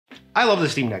I love the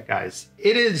Steam Deck, guys.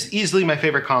 It is easily my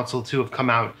favorite console to have come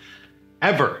out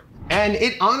ever. And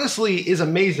it honestly is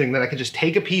amazing that I can just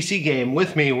take a PC game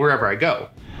with me wherever I go.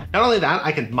 Not only that,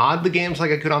 I can mod the games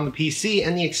like I could on the PC,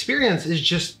 and the experience is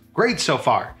just great so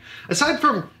far. Aside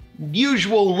from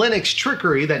usual Linux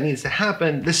trickery that needs to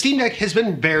happen, the Steam Deck has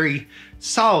been very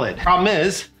solid. Problem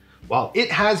is, while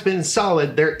it has been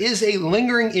solid, there is a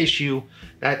lingering issue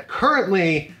that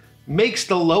currently makes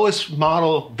the lowest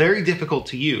model very difficult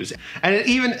to use, and it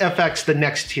even affects the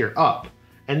next tier up.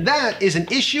 And that is an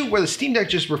issue where the Steam Deck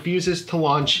just refuses to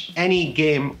launch any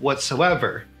game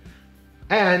whatsoever.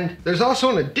 And there's also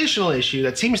an additional issue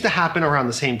that seems to happen around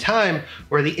the same time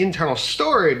where the internal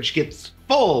storage gets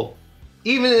full,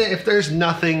 even if there's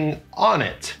nothing on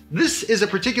it. This is a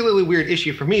particularly weird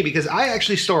issue for me because I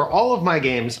actually store all of my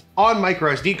games on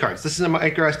micro SD cards. This is a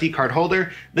micro SD card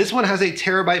holder. This one has a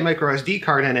terabyte micro SD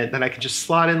card in it that I can just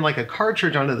slot in like a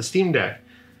cartridge onto the Steam Deck.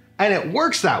 And it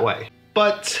works that way.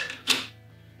 But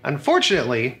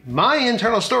unfortunately, my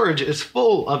internal storage is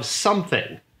full of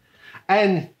something.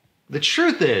 And the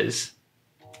truth is,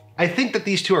 I think that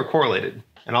these two are correlated,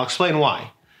 and I'll explain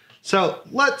why. So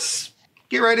let's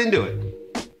get right into it.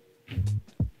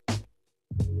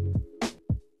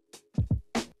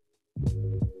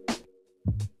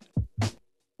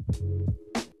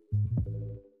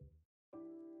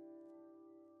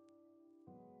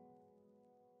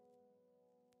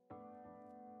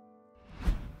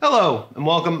 Hello and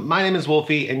welcome. My name is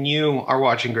Wolfie and you are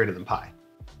watching GreaterThanPie.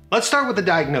 Let's start with the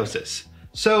diagnosis.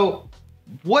 So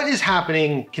what is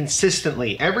happening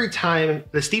consistently every time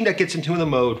the Steam Deck gets into the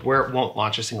mode where it won't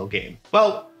launch a single game?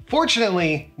 Well,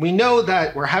 fortunately, we know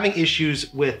that we're having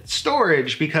issues with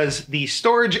storage because the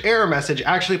storage error message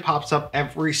actually pops up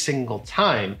every single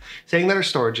time saying that our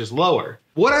storage is lower.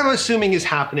 What I'm assuming is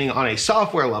happening on a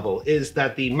software level is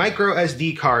that the micro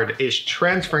SD card is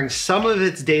transferring some of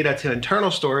its data to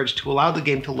internal storage to allow the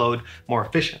game to load more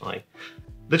efficiently.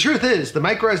 The truth is, the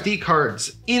micro SD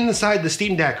cards inside the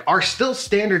Steam Deck are still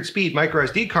standard speed micro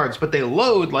SD cards, but they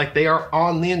load like they are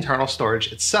on the internal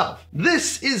storage itself.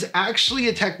 This is actually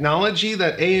a technology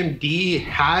that AMD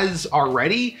has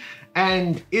already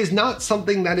and is not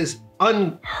something that is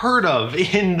unheard of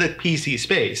in the PC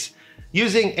space.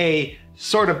 Using a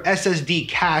sort of SSD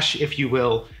cache, if you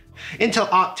will, Intel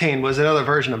Optane was another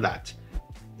version of that.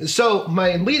 So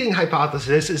my leading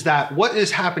hypothesis is that what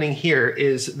is happening here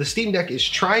is the Steam Deck is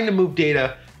trying to move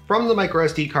data from the micro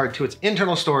SD card to its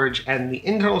internal storage, and the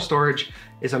internal storage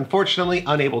is unfortunately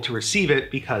unable to receive it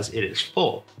because it is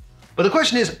full. But the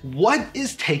question is, what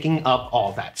is taking up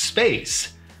all that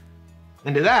space?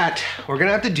 And to that, we're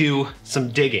gonna have to do some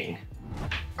digging.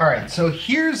 All right, so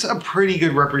here's a pretty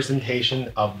good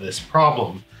representation of this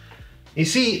problem. You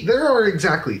see, there are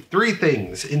exactly 3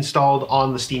 things installed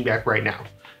on the Steam Deck right now.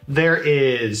 There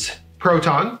is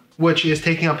Proton, which is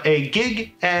taking up a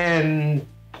gig and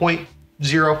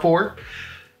 0.04,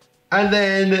 and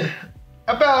then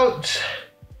about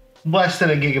less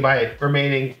than a gigabyte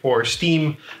remaining for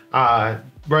Steam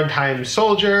Runtime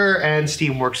Soldier and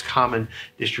Steamworks Common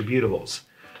distributables.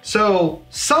 So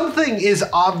something is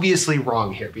obviously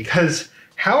wrong here, because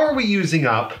how are we using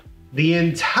up the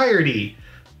entirety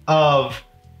of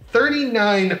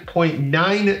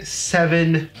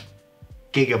 39.97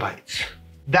 gigabytes?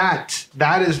 That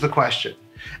is the question.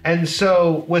 And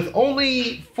so with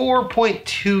only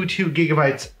 4.22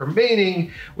 gigabytes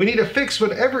remaining, we need to fix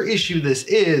whatever issue this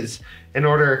is in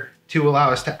order to allow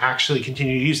us to actually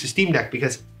continue to use the Steam Deck,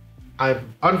 because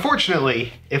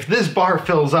unfortunately, if this bar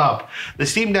fills up, the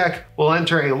Steam Deck will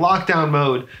enter a lockdown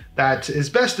mode that is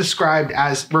best described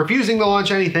as refusing to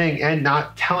launch anything and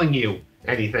not telling you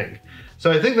anything.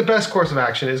 So I think the best course of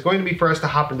action is going to be for us to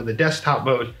hop into the desktop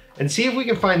mode and see if we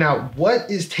can find out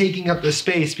what is taking up the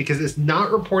space, because it's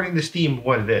not reporting to Steam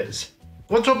what it is.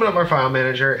 Let's open up our file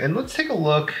manager and let's take a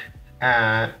look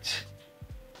at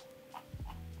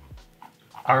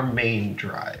our main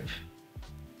drive.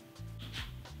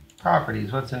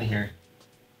 Properties, what's in here?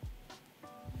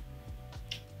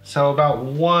 So about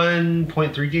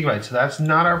 1.3 gigabytes, so that's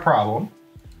not our problem.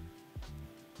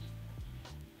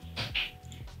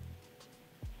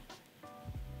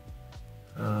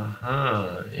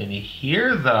 In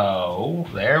here though,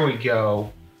 there we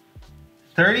go.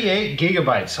 38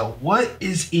 gigabytes, so what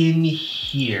is in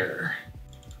here?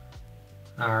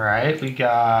 All right, we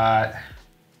got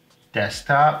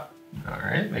desktop. All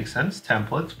right, makes sense.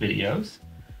 Templates, videos.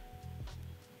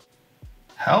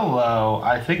 Hello,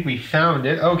 I think we found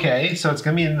it. Okay, so it's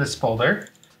gonna be in this folder.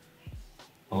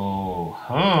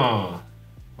 Oh,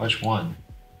 which one?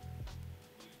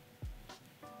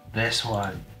 This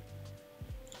one.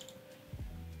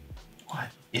 What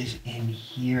is in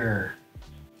here.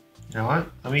 You know what?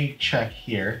 Let me check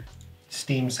here.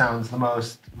 Steam sounds the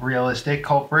most realistic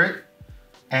culprit,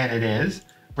 and it is.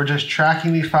 We're just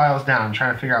tracking these files down,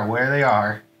 trying to figure out where they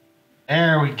are.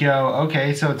 There we go.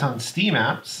 Okay, so it's on Steam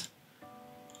apps.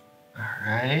 All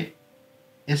right.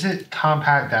 Is it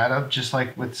compact data just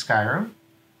like with Skyrim?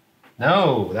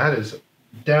 No, that is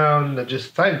down to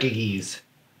just 5 giggies.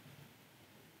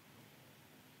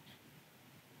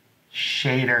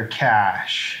 Shader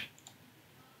cache.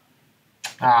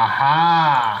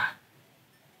 Aha!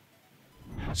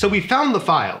 So we found the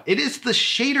file. It is the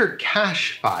shader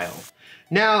cache file.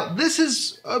 Now, this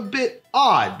is a bit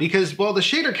odd because, well, the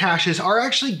shader caches are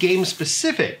actually game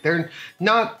specific. They're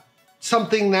not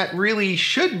something that really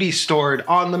should be stored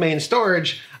on the main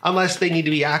storage unless they need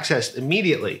to be accessed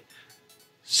immediately.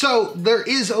 So there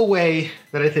is a way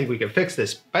that I think we can fix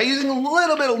this. By using a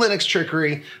little bit of Linux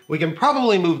trickery, we can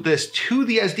probably move this to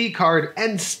the SD card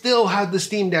and still have the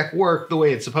Steam Deck work the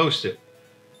way it's supposed to.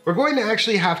 We're going to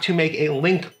actually have to make a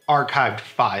link archived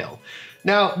file.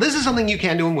 Now, this is something you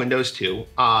can do in Windows too.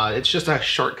 It's just a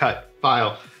shortcut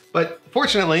file. But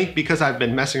fortunately, because I've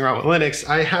been messing around with Linux,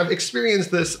 I have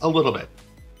experienced this a little bit.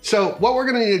 So what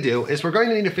we're going to need to do is we're going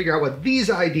to need to figure out what these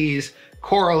IDs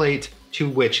correlate to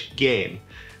which game.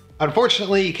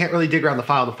 Unfortunately, you can't really dig around the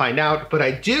file to find out, but I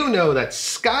do know that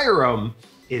Skyrim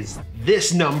is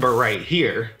this number right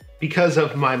here because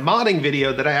of my modding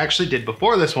video that I actually did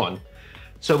before this one.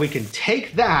 So we can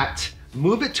take that,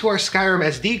 move it to our Skyrim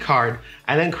SD card,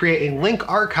 and then create a link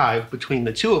archive between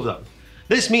the two of them.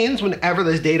 This means whenever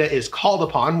this data is called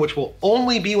upon, which will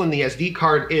only be when the SD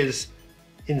card is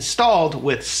installed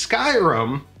with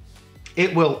Skyrim,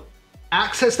 it will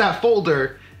access that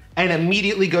folder and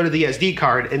immediately go to the SD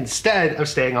card instead of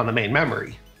staying on the main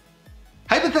memory.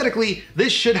 Hypothetically,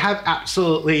 this should have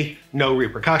absolutely no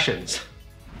repercussions.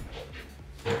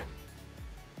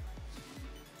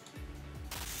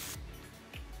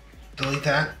 Delete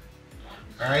that.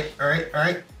 All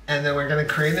right. And then we're gonna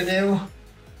create a new.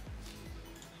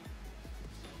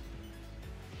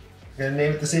 We're gonna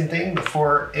name it the same thing, the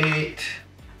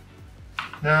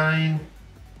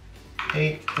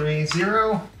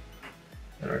 489-830.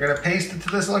 And we're gonna paste it to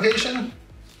this location.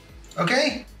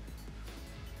 Okay.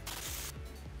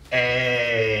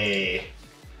 Hey,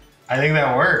 I think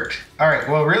that worked. All right,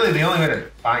 well, really the only way to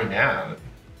find out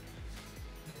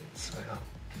is, well,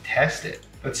 to test it.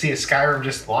 Let's see if Skyrim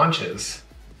just launches.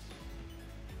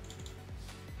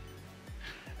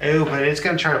 Oh, but it's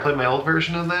gonna try to play my old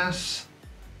version of this.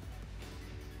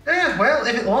 Yeah, well,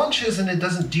 if it launches and it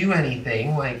doesn't do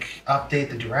anything, like update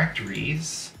the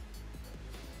directories,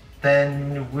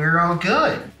 then we're all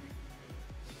good.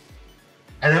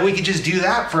 And then we can just do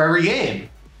that for every game.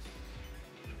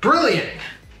 Brilliant.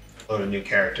 Load a new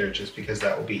character just because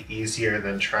that will be easier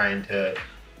than trying to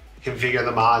configure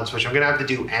the mods, which I'm gonna have to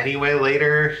do anyway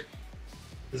later,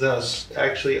 because I was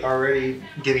actually already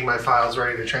getting my files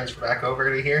ready to transfer back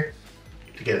over to here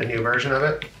to get a new version of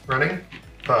it running.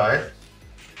 But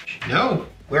no,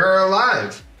 we're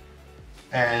alive.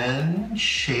 And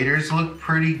shaders look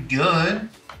pretty good.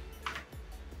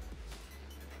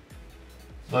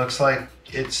 Looks like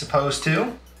it's supposed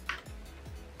to.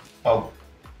 Well,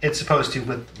 it's supposed to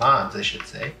with the mods, I should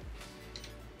say.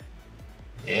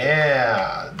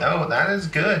 Yeah, no, that is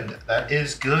good. That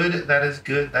is good, that is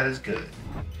good, that is good.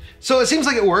 So it seems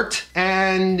like it worked,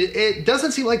 and it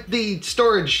doesn't seem like the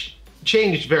storage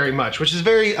changed very much, which is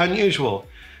very unusual.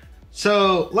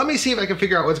 So let me see if I can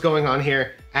figure out what's going on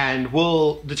here, and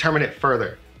we'll determine it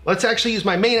further. Let's actually use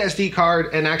my main SD card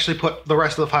and actually put the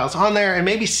rest of the files on there and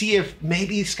maybe see if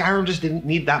maybe Skyrim just didn't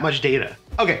need that much data.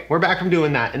 Okay, we're back from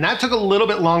doing that. And that took a little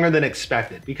bit longer than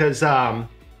expected because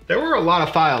there were a lot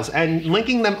of files and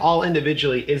linking them all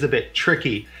individually is a bit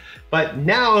tricky. But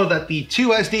now that the two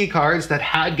SD cards that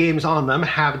had games on them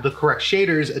have the correct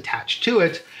shaders attached to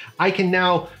it, I can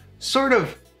now sort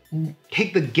of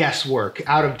take the guesswork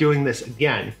out of doing this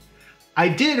again. I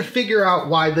did figure out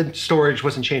why the storage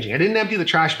wasn't changing. I didn't empty the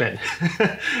trash bin.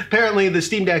 Apparently the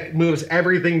Steam Deck moves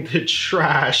everything to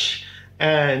trash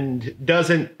and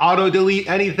doesn't auto-delete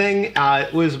anything.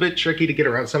 It was a bit tricky to get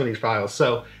around some of these files.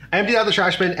 So I emptied out the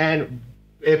trash bin, and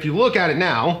if you look at it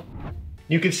now,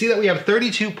 you can see that we have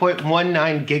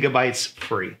 32.19 gigabytes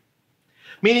free,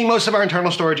 meaning most of our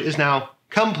internal storage is now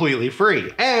completely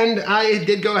free. And I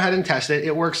did go ahead and test it.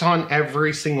 It works on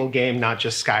every single game, not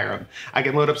just Skyrim. I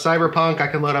can load up Cyberpunk, I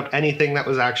can load up anything that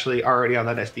was actually already on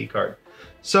that SD card.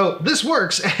 So this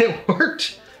works, and it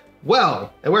worked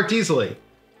well. It worked easily.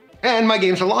 And my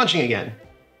games are launching again.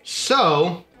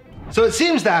 So it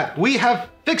seems that we have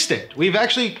fixed it. We've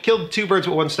actually killed two birds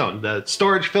with one stone. The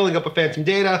storage filling up with phantom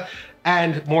data,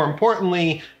 and more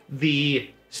importantly, the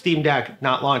Steam Deck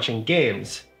not launching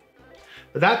games.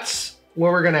 But that's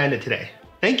where we're gonna end it today.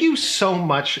 Thank you so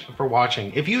much for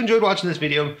watching. If you enjoyed watching this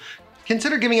video,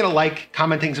 consider giving it a like,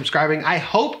 commenting, subscribing. I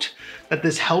hoped that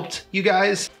this helped you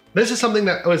guys. This is something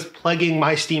that was plaguing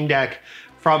my Steam Deck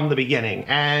from the beginning,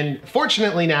 and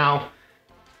fortunately now,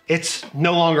 it's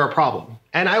no longer a problem.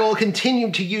 And I will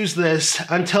continue to use this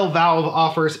until Valve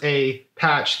offers a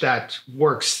patch that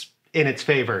works in its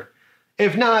favor.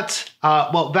 If not,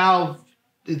 well, Valve,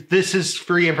 this is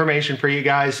free information for you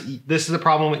guys. This is a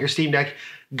problem with your Steam Deck.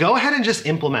 Go ahead and just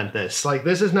implement this. Like,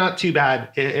 this is not too bad.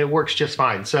 It works just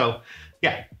fine. So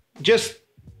yeah, just,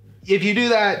 if you do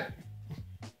that,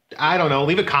 I don't know,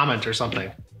 leave a comment or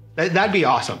something. That'd be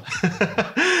awesome.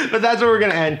 But that's where we're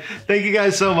gonna end. Thank you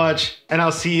guys so much, and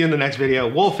I'll see you in the next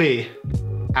video. Wolfie,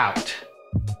 out.